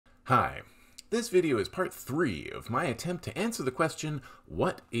Hi, this video is part 3 of my attempt to answer the question,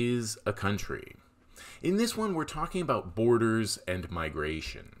 what is a country? In this one, we're talking about borders and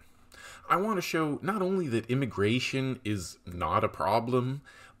migration. I want to show not only that immigration is not a problem,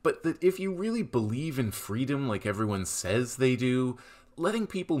 but that if you really believe in freedom like everyone says they do, letting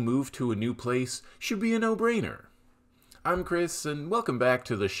people move to a new place should be a no-brainer. I'm Chris, and welcome back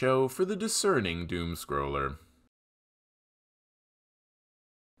to the show for the discerning doomscroller.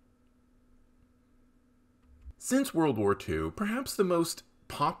 Since World War II, perhaps the most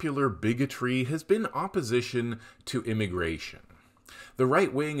popular bigotry has been opposition to immigration. The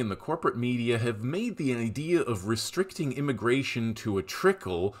right wing and the corporate media have made the idea of restricting immigration to a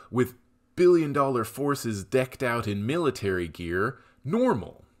trickle with billion-dollar forces decked out in military gear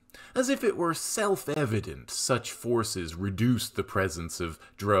normal, as if it were self-evident such forces reduce the presence of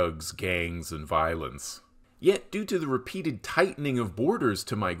drugs, gangs, and violence. Yet, due to the repeated tightening of borders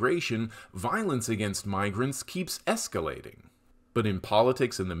to migration, violence against migrants keeps escalating. But in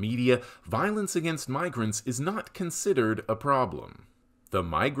politics and the media, violence against migrants is not considered a problem. The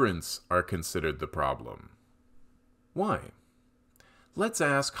migrants are considered the problem. Why? Let's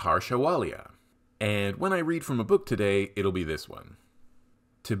ask Harsha Walia. And when I read from a book today, it'll be this one.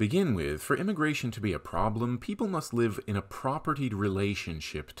 To begin with, for immigration to be a problem, people must live in a propertied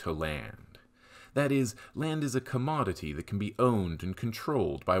relationship to land. That is, land is a commodity that can be owned and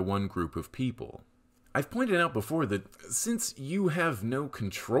controlled by one group of people. I've pointed out before that since you have no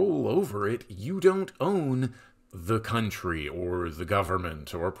control over it, you don't own the country or the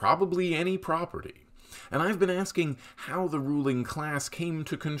government or probably any property. And I've been asking how the ruling class came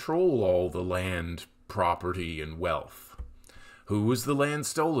to control all the land, property, and wealth. Who was the land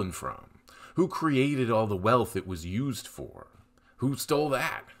stolen from? Who created all the wealth it was used for? Who stole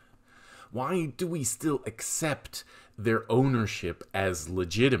that? Why do we still accept their ownership as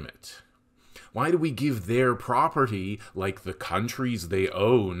legitimate? Why do we give their property, like the countries they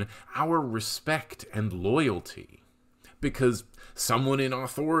own, our respect and loyalty? Because someone in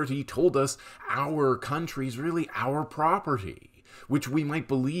authority told us our country's really our property, which we might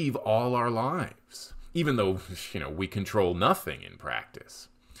believe all our lives, even though, we control nothing in practice.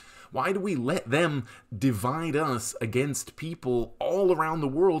 Why do we let them divide us against people all around the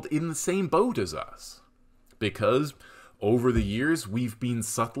world in the same boat as us? Because over the years we've been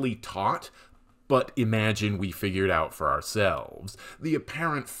subtly taught, but imagine we figured out for ourselves, the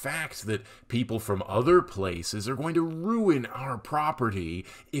apparent fact that people from other places are going to ruin our property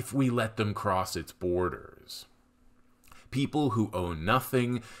if we let them cross its borders. People who own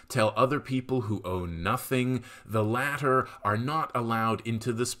nothing tell other people who own nothing the latter are not allowed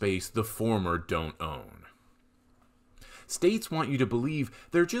into the space the former don't own. States want you to believe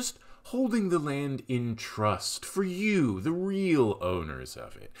they're just holding the land in trust for you, the real owners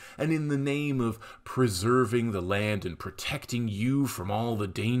of it, and in the name of preserving the land and protecting you from all the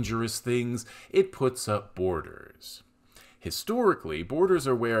dangerous things, it puts up borders. Historically, borders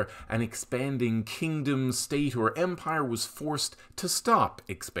are where an expanding kingdom, state, or empire was forced to stop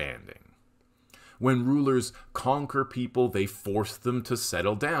expanding. When rulers conquer people, they force them to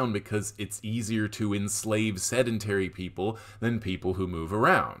settle down because it's easier to enslave sedentary people than people who move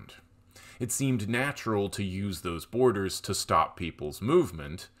around. It seemed natural to use those borders to stop people's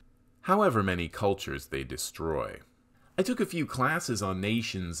movement, however many cultures they destroy. I took a few classes on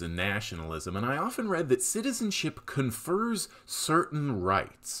nations and nationalism, and I often read that citizenship confers certain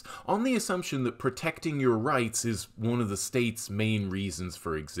rights, on the assumption that protecting your rights is one of the state's main reasons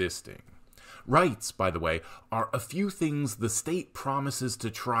for existing. Rights, by the way, are a few things the state promises to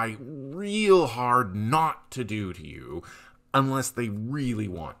try real hard not to do to you, unless they really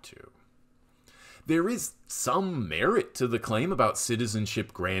want to. There is some merit to the claim about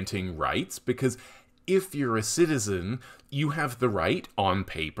citizenship granting rights, because if you're a citizen, you have the right, on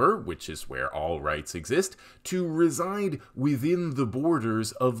paper, which is where all rights exist, to reside within the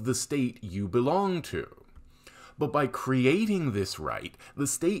borders of the state you belong to. But by creating this right, the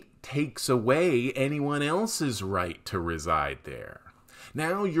state takes away anyone else's right to reside there.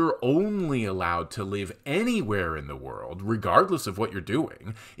 Now you're only allowed to live anywhere in the world, regardless of what you're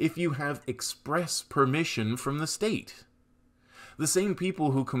doing, if you have express permission from the state. The same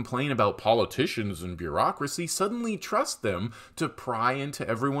people who complain about politicians and bureaucracy suddenly trust them to pry into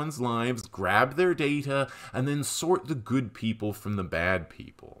everyone's lives, grab their data, and then sort the good people from the bad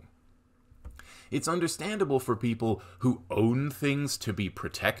people. It's understandable for people who own things to be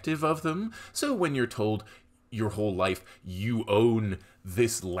protective of them, so when you're told your whole life you own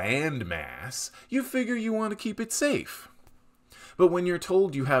this land mass, you figure you want to keep it safe. But when you're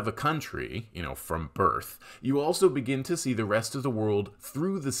told you have a country, from birth, you also begin to see the rest of the world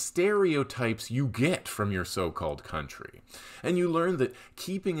through the stereotypes you get from your so-called country. And you learn that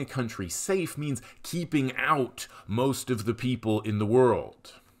keeping a country safe means keeping out most of the people in the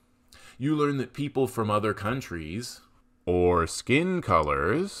world. You learn that people from other countries, or skin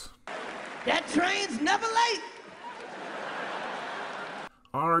colors, that train's never late,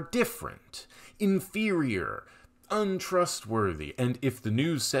 are different, inferior, untrustworthy, and if the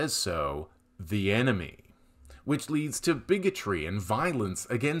news says so, the enemy, which leads to bigotry and violence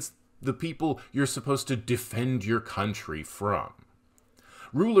against the people you're supposed to defend your country from.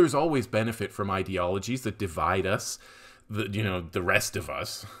 Rulers always benefit from ideologies that divide us, the rest of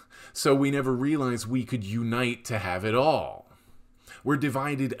us, so we never realize we could unite to have it all. We're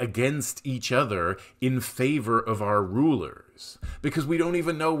divided against each other in favor of our rulers, because we don't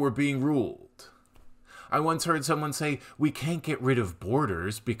even know we're being ruled. I once heard someone say, we can't get rid of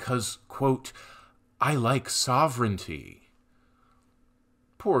borders because, quote, I like sovereignty.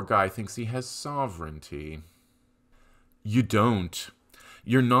 Poor guy thinks he has sovereignty. You don't.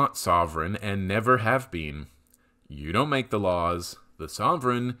 You're not sovereign and never have been. You don't make the laws. The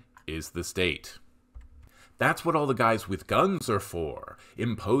sovereign is the state. That's what all the guys with guns are for,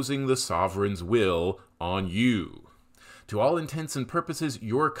 imposing the sovereign's will on you. To all intents and purposes,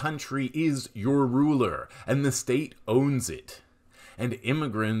 your country is your ruler, and the state owns it. And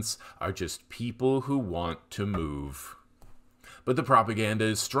immigrants are just people who want to move. But the propaganda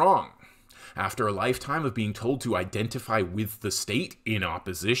is strong. After a lifetime of being told to identify with the state in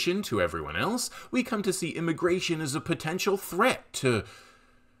opposition to everyone else, we come to see immigration as a potential threat to,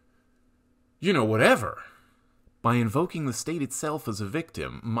 whatever. By invoking the state itself as a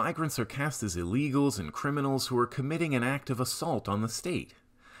victim, migrants are cast as illegals and criminals who are committing an act of assault on the state.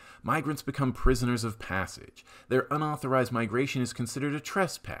 Migrants become prisoners of passage. Their unauthorized migration is considered a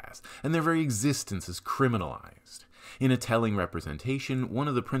trespass, and their very existence is criminalized. In a telling representation, one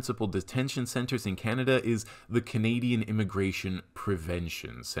of the principal detention centers in Canada is the Canadian Immigration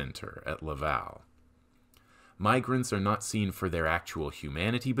Prevention Centre at Laval. Migrants are not seen for their actual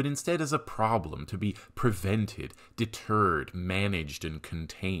humanity, but instead as a problem to be prevented, deterred, managed, and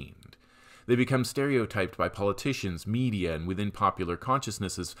contained. They become stereotyped by politicians, media, and within popular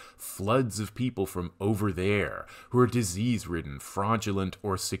consciousness as floods of people from over there who are disease-ridden, fraudulent,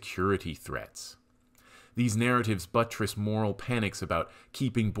 or security threats. These narratives buttress moral panics about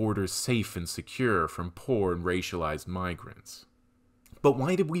keeping borders safe and secure from poor and racialized migrants. But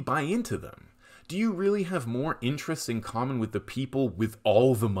why did we buy into them? Do you really have more interests in common with the people with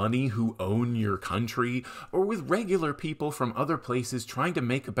all the money who own your country, or with regular people from other places trying to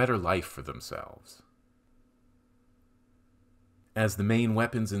make a better life for themselves? As the main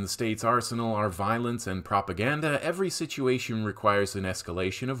weapons in the state's arsenal are violence and propaganda, every situation requires an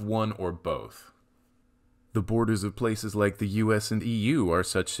escalation of one or both. The borders of places like the US and EU are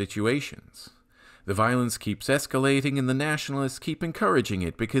such situations. The violence keeps escalating and the nationalists keep encouraging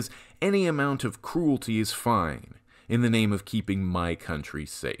it because any amount of cruelty is fine in the name of keeping my country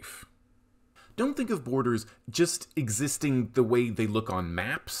safe. Don't think of borders just existing the way they look on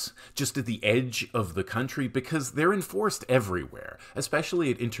maps, just at the edge of the country, because they're enforced everywhere,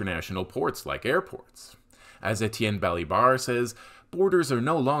 especially at international ports like airports. As Etienne Balibar says, borders are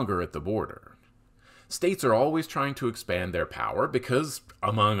no longer at the border. States are always trying to expand their power because,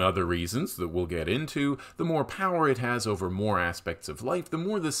 among other reasons that we'll get into, the more power it has over more aspects of life, the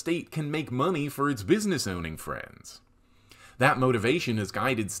more the state can make money for its business-owning friends. That motivation has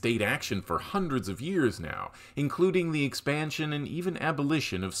guided state action for hundreds of years now, including the expansion and even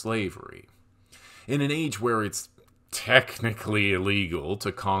abolition of slavery. In an age where it's technically illegal to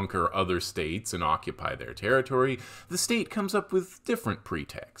conquer other states and occupy their territory, the state comes up with different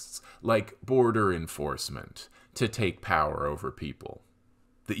pretexts, like border enforcement, to take power over people.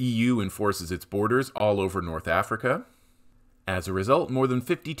 The EU enforces its borders all over North Africa. As a result, more than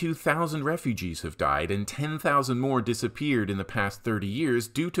 52,000 refugees have died and 10,000 more disappeared in the past 30 years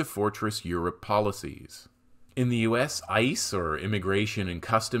due to Fortress Europe policies. In the US, ICE, or Immigration and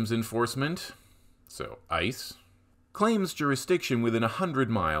Customs Enforcement, so ICE, claims jurisdiction within 100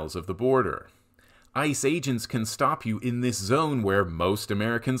 miles of the border. ICE agents can stop you in this zone where most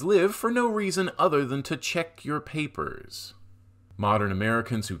Americans live for no reason other than to check your papers. Modern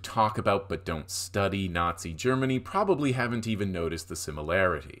Americans who talk about but don't study Nazi Germany probably haven't even noticed the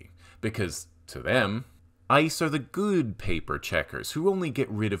similarity, because, to them, ICE are the good paper checkers who only get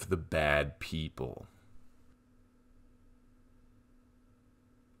rid of the bad people.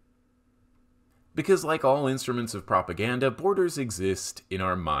 Because like all instruments of propaganda, borders exist in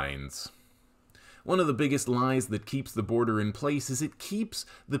our minds. One of the biggest lies that keeps the border in place is it keeps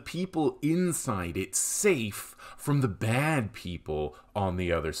the people inside it safe from the bad people on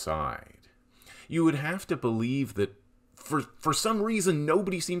the other side. You would have to believe that for some reason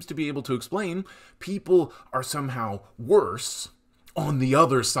nobody seems to be able to explain, people are somehow worse on the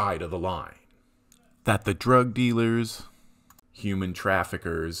other side of the line. That the drug dealers, human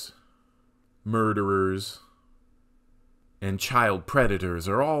traffickers, murderers, and child predators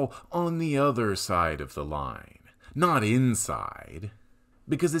are all on the other side of the line, not inside.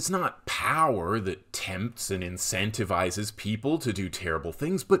 Because it's not power that tempts and incentivizes people to do terrible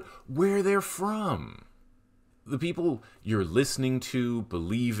things, but where they're from. The people you're listening to,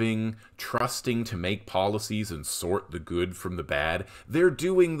 believing, trusting to make policies and sort the good from the bad, they're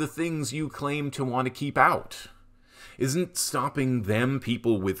doing the things you claim to want to keep out. Isn't stopping them,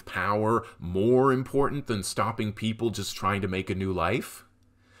 people with power, more important than stopping people just trying to make a new life?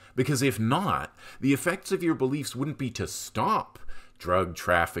 Because if not, the effects of your beliefs wouldn't be to stop drug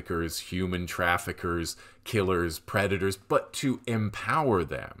traffickers, human traffickers, killers, predators, but to empower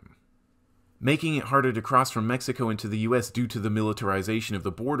them. Making it harder to cross from Mexico into the U.S. due to the militarization of the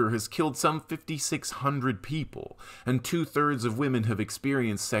border has killed some 5,600 people, and 2/3 of women have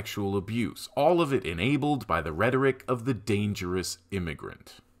experienced sexual abuse, all of it enabled by the rhetoric of the dangerous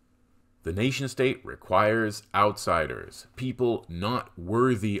immigrant. The nation-state requires outsiders, people not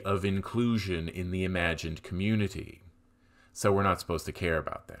worthy of inclusion in the imagined community. So we're not supposed to care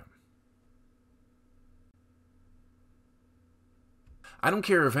about them. I don't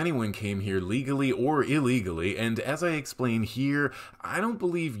care if anyone came here legally or illegally, and as I explain here, I don't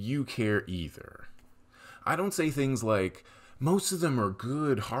believe you care either. I don't say things like, most of them are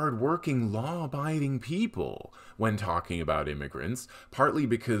good, hard-working, law-abiding people when talking about immigrants, partly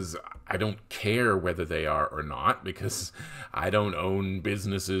because I don't care whether they are or not, because I don't own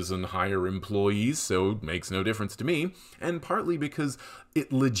businesses and hire employees, so it makes no difference to me, and partly because it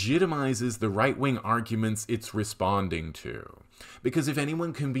legitimizes the right-wing arguments it's responding to. Because if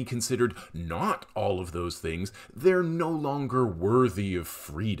anyone can be considered not all of those things, they're no longer worthy of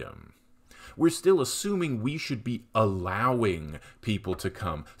freedom. We're still assuming we should be allowing people to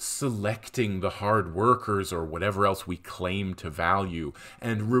come, selecting the hard workers or whatever else we claim to value,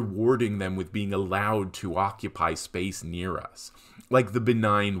 and rewarding them with being allowed to occupy space near us, like the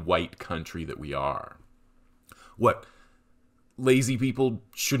benign white country that we are. What, lazy people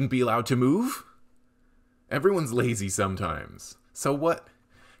shouldn't be allowed to move? Everyone's lazy sometimes. So what?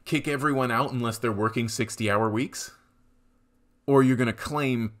 Kick everyone out unless they're working 60-hour weeks? Or you're going to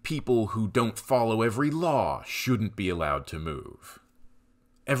claim people who don't follow every law shouldn't be allowed to move?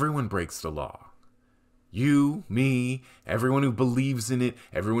 Everyone breaks the law. You, me, everyone who believes in it,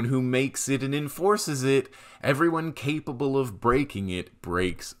 everyone who makes it and enforces it, everyone capable of breaking it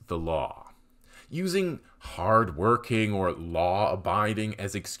breaks the law. Using hard-working or law-abiding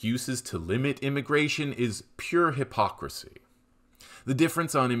as excuses to limit immigration is pure hypocrisy. The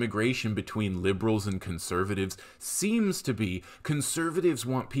difference on immigration between liberals and conservatives seems to be conservatives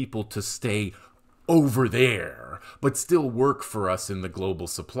want people to stay over there, but still work for us in the global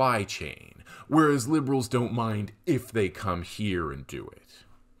supply chain, whereas liberals don't mind if they come here and do it.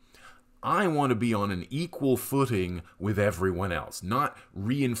 I want to be on an equal footing with everyone else, not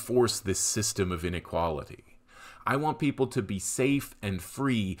reinforce this system of inequality. I want people to be safe and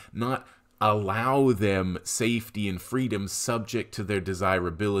free, not allow them safety and freedom subject to their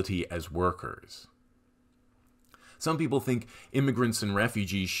desirability as workers. Some people think immigrants and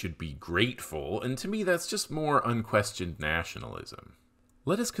refugees should be grateful, and to me that's just more unquestioned nationalism.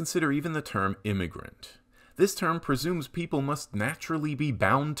 Let us consider even the term immigrant. This term presumes people must naturally be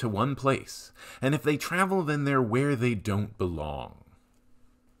bound to one place, and if they travel, then they're where they don't belong.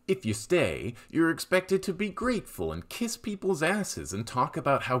 If you stay, you're expected to be grateful and kiss people's asses and talk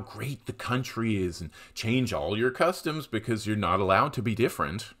about how great the country is and change all your customs because you're not allowed to be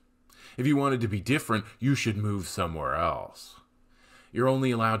different. If you wanted to be different, you should move somewhere else. You're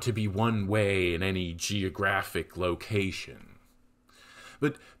only allowed to be one way in any geographic location.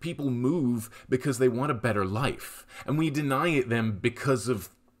 But people move because they want a better life, and we deny it them because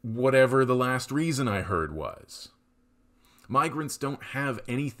of whatever the last reason I heard was. Migrants don't have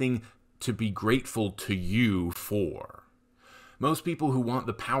anything to be grateful to you for. Most people who want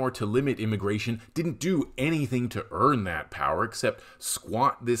the power to limit immigration didn't do anything to earn that power except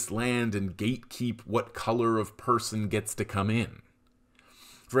squat this land and gatekeep what color of person gets to come in.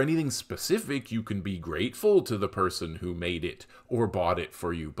 For anything specific, you can be grateful to the person who made it or bought it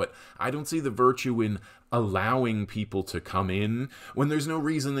for you, but I don't see the virtue in allowing people to come in when there's no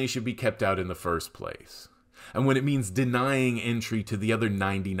reason they should be kept out in the first place. and when it means denying entry to the other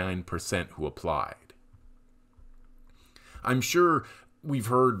 99% who applied. I'm sure we've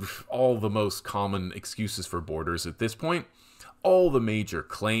heard all the most common excuses for borders at this point. All the major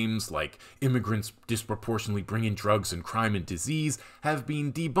claims, like immigrants disproportionately bring in drugs and crime and disease, have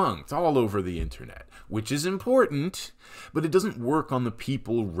been debunked all over the internet, which is important, but it doesn't work on the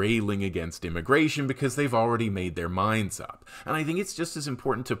people railing against immigration because they've already made their minds up. And I think it's just as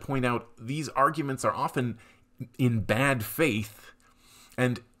important to point out these arguments are often in bad faith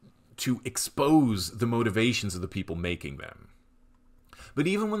and to expose the motivations of the people making them. But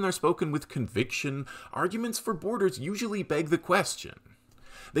even when they're spoken with conviction, arguments for borders usually beg the question.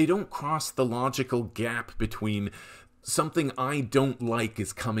 They don't cross the logical gap between something I don't like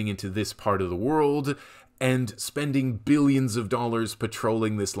is coming into this part of the world and spending billions of dollars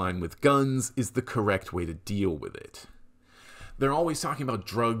patrolling this line with guns is the correct way to deal with it. They're always talking about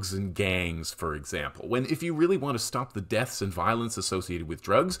drugs and gangs, for example, when if you really want to stop the deaths and violence associated with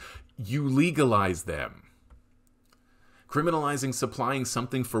drugs, you legalize them. Criminalizing supplying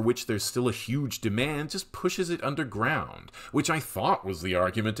something for which there's still a huge demand just pushes it underground, which I thought was the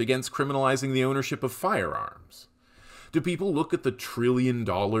argument against criminalizing the ownership of firearms. Do people look at the $1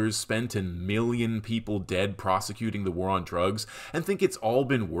 trillion spent and million people dead prosecuting the war on drugs and think it's all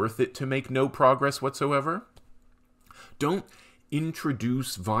been worth it to make no progress whatsoever? Don't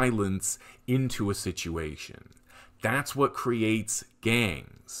introduce violence into a situation. That's what creates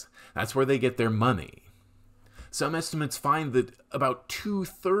gangs. That's where they get their money. Some estimates find that about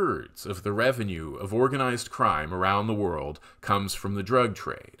 2/3 of the revenue of organized crime around the world comes from the drug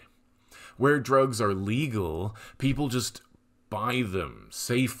trade. Where drugs are legal, people just buy them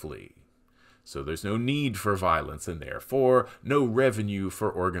safely. So there's no need for violence and therefore no revenue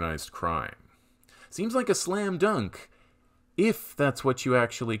for organized crime. Seems like a slam dunk, if that's what you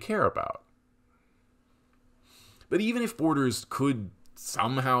actually care about. But even if borders could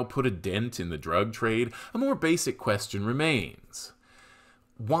somehow put a dent in the drug trade, a more basic question remains.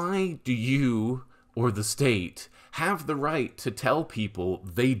 Why do you, or the state, have the right to tell people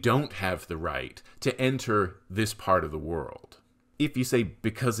they don't have the right to enter this part of the world? If you say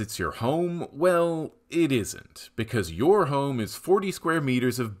because it's your home, well, it isn't, because your home is 40 square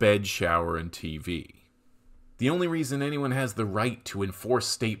meters of bed, shower, and TV. The only reason anyone has the right to enforce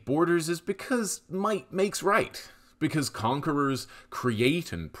state borders is because might makes right. Because conquerors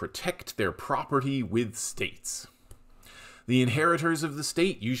create and protect their property with states. The inheritors of the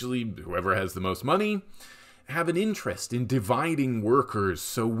state, usually whoever has the most money, have an interest in dividing workers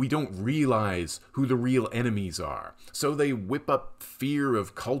so we don't realize who the real enemies are. So they whip up fear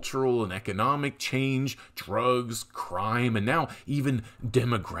of cultural and economic change, drugs, crime, and now even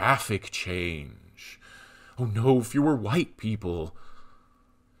demographic change. Oh no, fewer white people.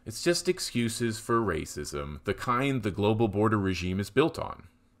 It's just excuses for racism, the kind the global border regime is built on.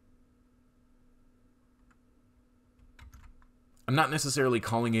 I'm not necessarily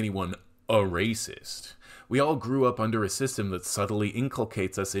calling anyone a racist. We all grew up under a system that subtly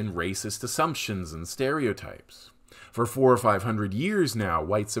inculcates us in racist assumptions and stereotypes. For 400 or 500 years now,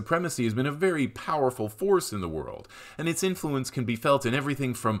 white supremacy has been a very powerful force in the world, and its influence can be felt in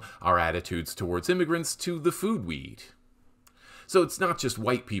everything from our attitudes towards immigrants to the food we eat. So it's not just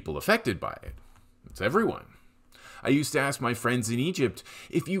white people affected by it. It's everyone. I used to ask my friends in Egypt,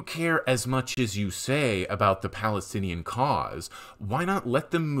 if you care as much as you say about the Palestinian cause, why not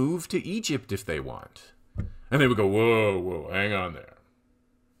let them move to Egypt if they want? And they would go, whoa, hang on there.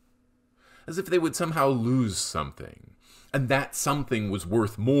 As if they would somehow lose something, and that something was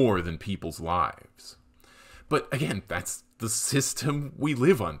worth more than people's lives. But again, that's the system we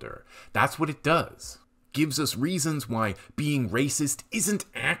live under. That's what it does. Gives us reasons why being racist isn't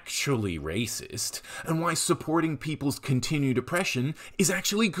actually racist, and why supporting people's continued oppression is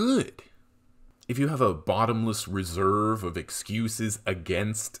actually good. If you have a bottomless reserve of excuses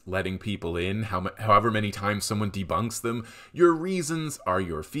against letting people in, however many times someone debunks them, your reasons are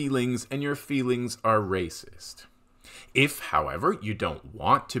your feelings, and your feelings are racist. If, however, you don't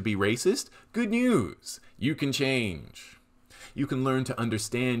want to be racist, good news, you can change. You can learn to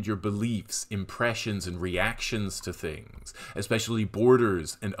understand your beliefs, impressions, and reactions to things, especially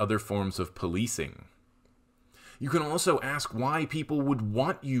borders and other forms of policing. You can also ask why people would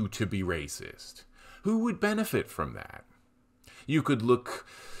want you to be racist. Who would benefit from that? You could look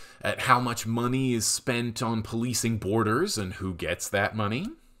at how much money is spent on policing borders and who gets that money.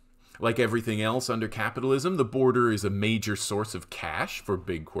 Like everything else under capitalism, the border is a major source of cash for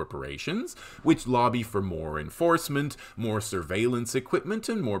big corporations, which lobby for more enforcement, more surveillance equipment,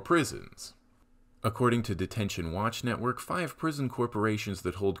 and more prisons. According to Detention Watch Network, 5 prison corporations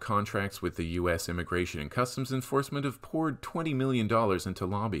that hold contracts with the U.S. Immigration and Customs Enforcement have poured $20 million into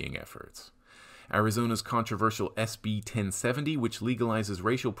lobbying efforts. Arizona's controversial SB 1070, which legalizes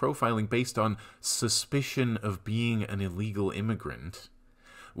racial profiling based on suspicion of being an illegal immigrant,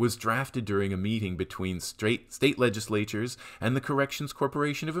 was drafted during a meeting between state legislatures and the Corrections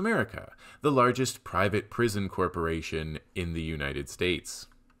Corporation of America, the largest private prison corporation in the United States.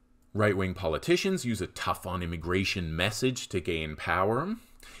 Right-wing politicians use a tough-on-immigration message to gain power.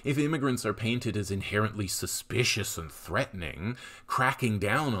 If immigrants are painted as inherently suspicious and threatening, cracking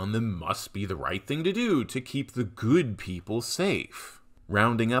down on them must be the right thing to do to keep the good people safe.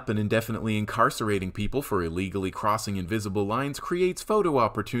 Rounding up and indefinitely incarcerating people for illegally crossing invisible lines creates photo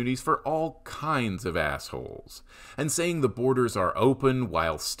opportunities for all kinds of assholes. And saying the borders are open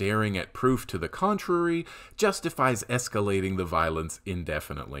while staring at proof to the contrary justifies escalating the violence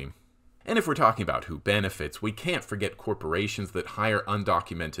indefinitely. And if we're talking about who benefits, we can't forget corporations that hire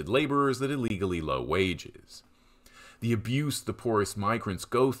undocumented laborers at illegally low wages. The abuse the poorest migrants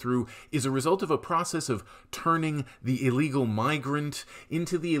go through is a result of a process of turning the illegal migrant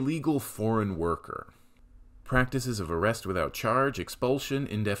into the illegal foreign worker. Practices of arrest without charge, expulsion,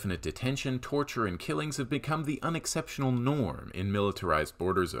 indefinite detention, torture, and killings have become the unexceptional norm in militarized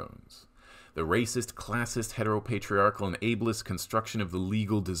border zones. The racist, classist, heteropatriarchal, and ableist construction of the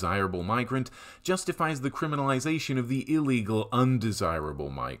legal, desirable migrant justifies the criminalization of the illegal, undesirable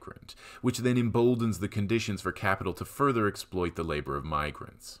migrant, which then emboldens the conditions for capital to further exploit the labor of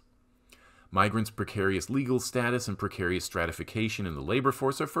migrants. Migrants' precarious legal status and precarious stratification in the labor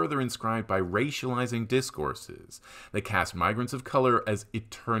force are further inscribed by racializing discourses that cast migrants of color as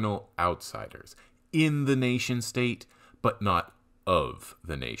eternal outsiders in the nation-state, but not of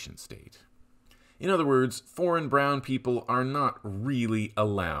the nation-state. In other words, foreign brown people are not really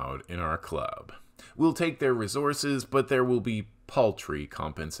allowed in our club. We'll take their resources, but there will be paltry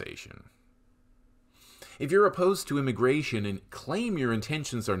compensation. If you're opposed to immigration and claim your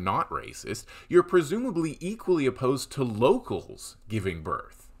intentions are not racist, you're presumably equally opposed to locals giving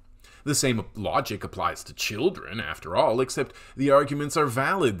birth. The same logic applies to children, after all, except the arguments are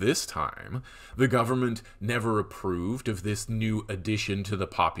valid this time. The government never approved of this new addition to the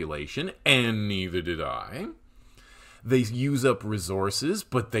population, and neither did I. They use up resources,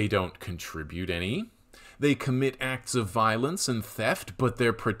 but they don't contribute any. They commit acts of violence and theft, but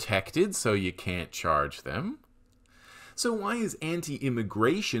they're protected, so you can't charge them. So why is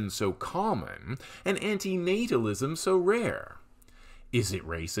anti-immigration so common and anti-natalism so rare? Is it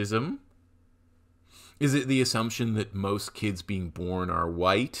racism? Is it the assumption that most kids being born are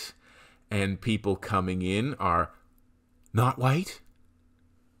white and people coming in are not white?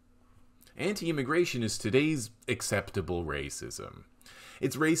 Anti-immigration is today's acceptable racism.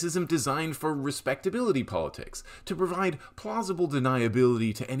 It's racism designed for respectability politics, to provide plausible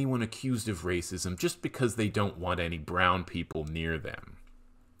deniability to anyone accused of racism just because they don't want any brown people near them.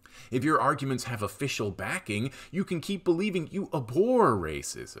 If your arguments have official backing, you can keep believing you abhor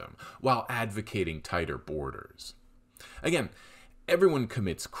racism while advocating tighter borders. Again, everyone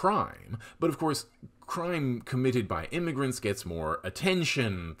commits crime, but of course, crime committed by immigrants gets more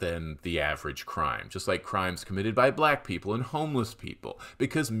attention than the average crime, just like crimes committed by black people and homeless people,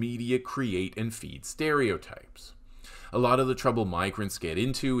 because media create and feed stereotypes. A lot of the trouble migrants get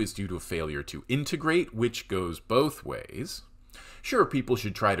into is due to a failure to integrate, which goes both ways. Sure, people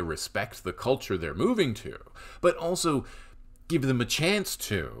should try to respect the culture they're moving to, but also give them a chance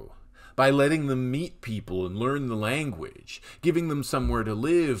to, by letting them meet people and learn the language, giving them somewhere to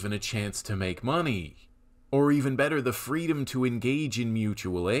live and a chance to make money, or even better, the freedom to engage in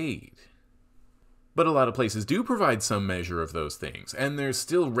mutual aid. But a lot of places do provide some measure of those things, and there's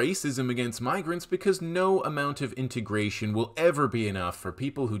still racism against migrants because no amount of integration will ever be enough for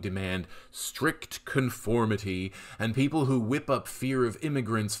people who demand strict conformity and people who whip up fear of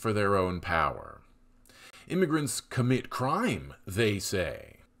immigrants for their own power. Immigrants commit crime, they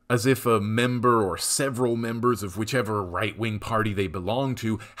say, as if a member or several members of whichever right-wing party they belong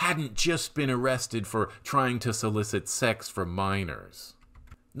to hadn't just been arrested for trying to solicit sex from minors.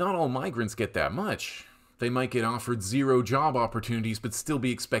 Not all migrants get that much. They might get offered 0 job opportunities but still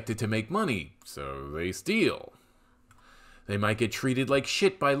be expected to make money, so they steal. They might get treated like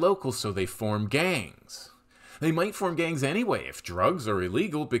shit by locals, so they form gangs. They might form gangs anyway if drugs are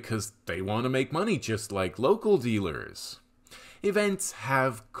illegal because they want to make money just like local dealers. Events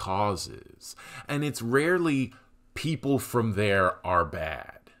have causes, and it's rarely people from there are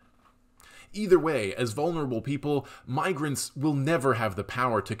bad. Either way, as vulnerable people, migrants will never have the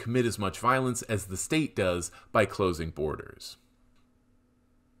power to commit as much violence as the state does by closing borders.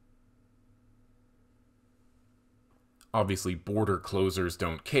 Obviously, border closers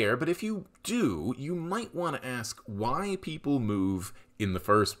don't care, but if you do, you might want to ask why people move in the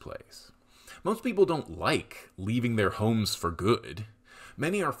first place. Most people don't like leaving their homes for good.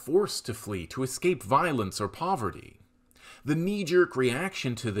 Many are forced to flee to escape violence or poverty. The knee-jerk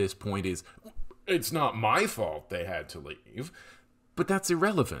reaction to this point is, it's not my fault they had to leave. But that's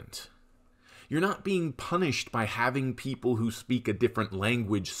irrelevant. You're not being punished by having people who speak a different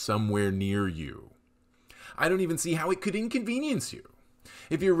language somewhere near you. I don't even see how it could inconvenience you.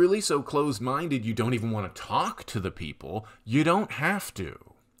 If you're really so closed-minded you don't even want to talk to the people, you don't have to.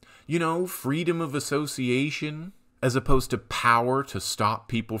 You know, freedom of association, as opposed to power to stop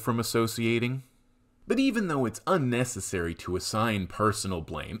people from associating. But even though it's unnecessary to assign personal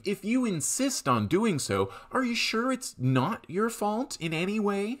blame, if you insist on doing so, are you sure it's not your fault in any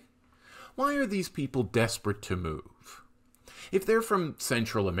way? Why are these people desperate to move? If they're from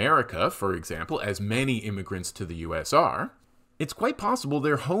Central America, for example, as many immigrants to the US are, it's quite possible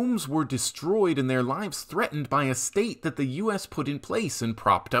their homes were destroyed and their lives threatened by a state that the US put in place and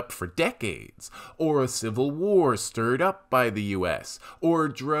propped up for decades, or a civil war stirred up by the US, or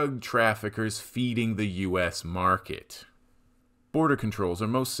drug traffickers feeding the US market. Border controls are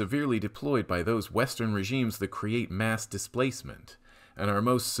most severely deployed by those Western regimes that create mass displacement, and are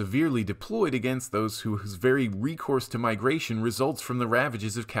most severely deployed against those whose very recourse to migration results from the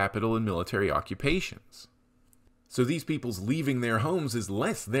ravages of capital and military occupations. So these people's leaving their homes is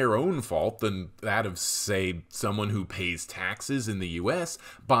less their own fault than that of, say, someone who pays taxes in the US,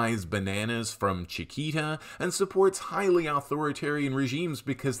 buys bananas from Chiquita, and supports highly authoritarian regimes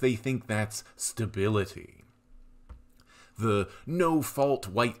because they think that's stability. The no-fault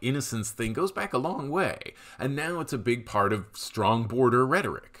white innocence thing goes back a long way, and now it's a big part of strong border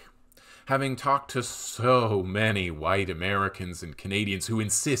rhetoric. Having talked to so many white Americans and Canadians who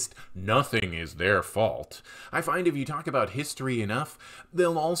insist nothing is their fault, I find if you talk about history enough,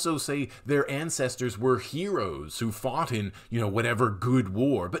 they'll also say their ancestors were heroes who fought in, whatever good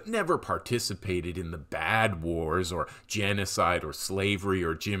war, but never participated in the bad wars or genocide or slavery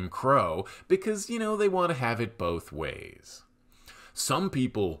or Jim Crow, because, they want to have it both ways. Some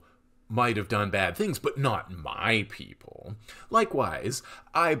people might have done bad things, but not my people. Likewise,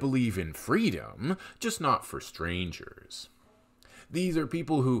 I believe in freedom, just not for strangers. These are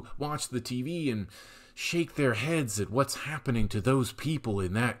people who watch the TV and shake their heads at what's happening to those people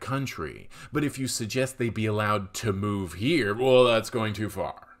in that country. But if you suggest they be allowed to move here, well, that's going too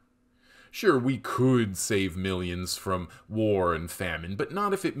far. Sure, we could save millions from war and famine, but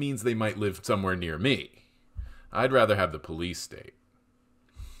not if it means they might live somewhere near me. I'd rather have the police state.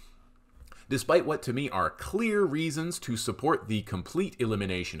 Despite what to me are clear reasons to support the complete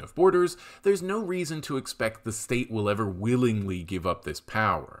elimination of borders, there's no reason to expect the state will ever willingly give up this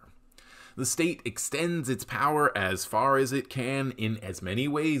power. The state extends its power as far as it can in as many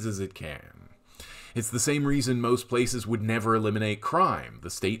ways as it can. It's the same reason most places would never eliminate crime. The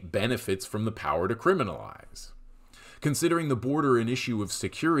state benefits from the power to criminalize. Considering the border an issue of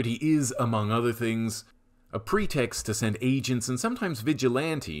security is, among other things, a pretext to send agents and sometimes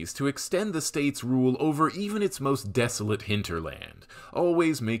vigilantes to extend the state's rule over even its most desolate hinterland,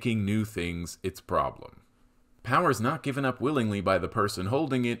 always making new things its problem. Power is not given up willingly by the person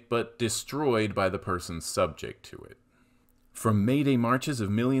holding it, but destroyed by the person subject to it. From May Day marches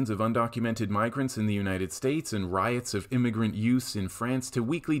of millions of undocumented migrants in the United States and riots of immigrant youths in France to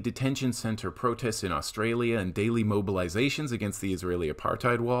weekly detention center protests in Australia and daily mobilizations against the Israeli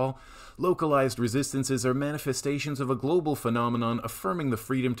apartheid wall, localized resistances are manifestations of a global phenomenon affirming the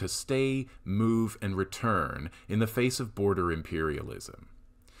freedom to stay, move, and return in the face of border imperialism.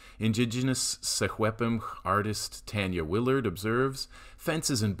 Indigenous Secwepemc artist Tanya Willard observes,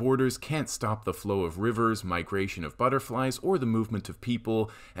 "Fences and borders can't stop the flow of rivers, migration of butterflies, or the movement of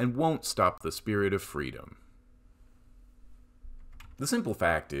people, and won't stop the spirit of freedom." The simple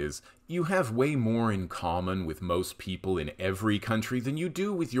fact is, you have way more in common with most people in every country than you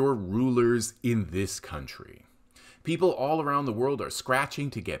do with your rulers in this country. People all around the world are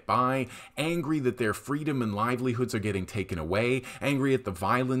scratching to get by, angry that their freedom and livelihoods are getting taken away, angry at the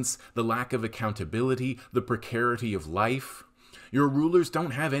violence, the lack of accountability, the precarity of life. Your rulers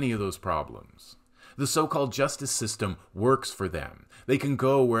don't have any of those problems. The so-called justice system works for them. They can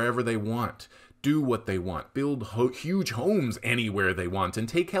go wherever they want, do what they want, build huge homes anywhere they want, and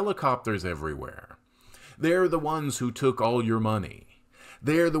take helicopters everywhere. They're the ones who took all your money.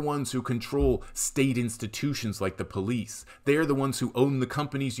 They're the ones who control state institutions like the police. They're the ones who own the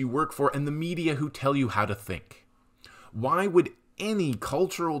companies you work for and the media who tell you how to think. Why would any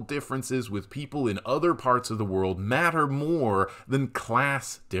cultural differences with people in other parts of the world matter more than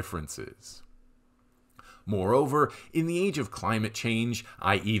class differences? Moreover, in the age of climate change,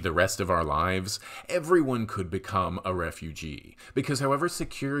 i.e. the rest of our lives, everyone could become a refugee. Because however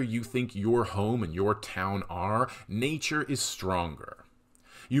secure you think your home and your town are, nature is stronger.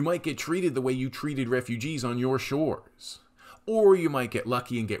 You might get treated the way you treated refugees on your shores. Or you might get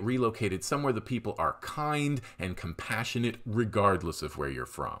lucky and get relocated somewhere the people are kind and compassionate regardless of where you're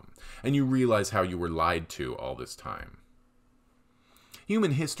from. And you realize how you were lied to all this time.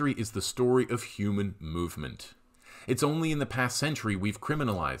 Human history is the story of human movement. It's only in the past century we've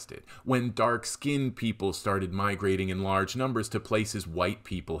criminalized it, when dark-skinned people started migrating in large numbers to places white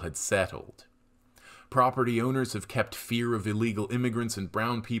people had settled. Property owners have kept fear of illegal immigrants and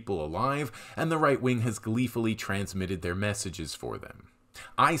brown people alive, and the right wing has gleefully transmitted their messages for them.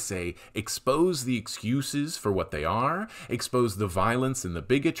 I say, expose the excuses for what they are, expose the violence and the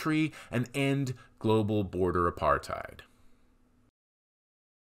bigotry, and end global border apartheid.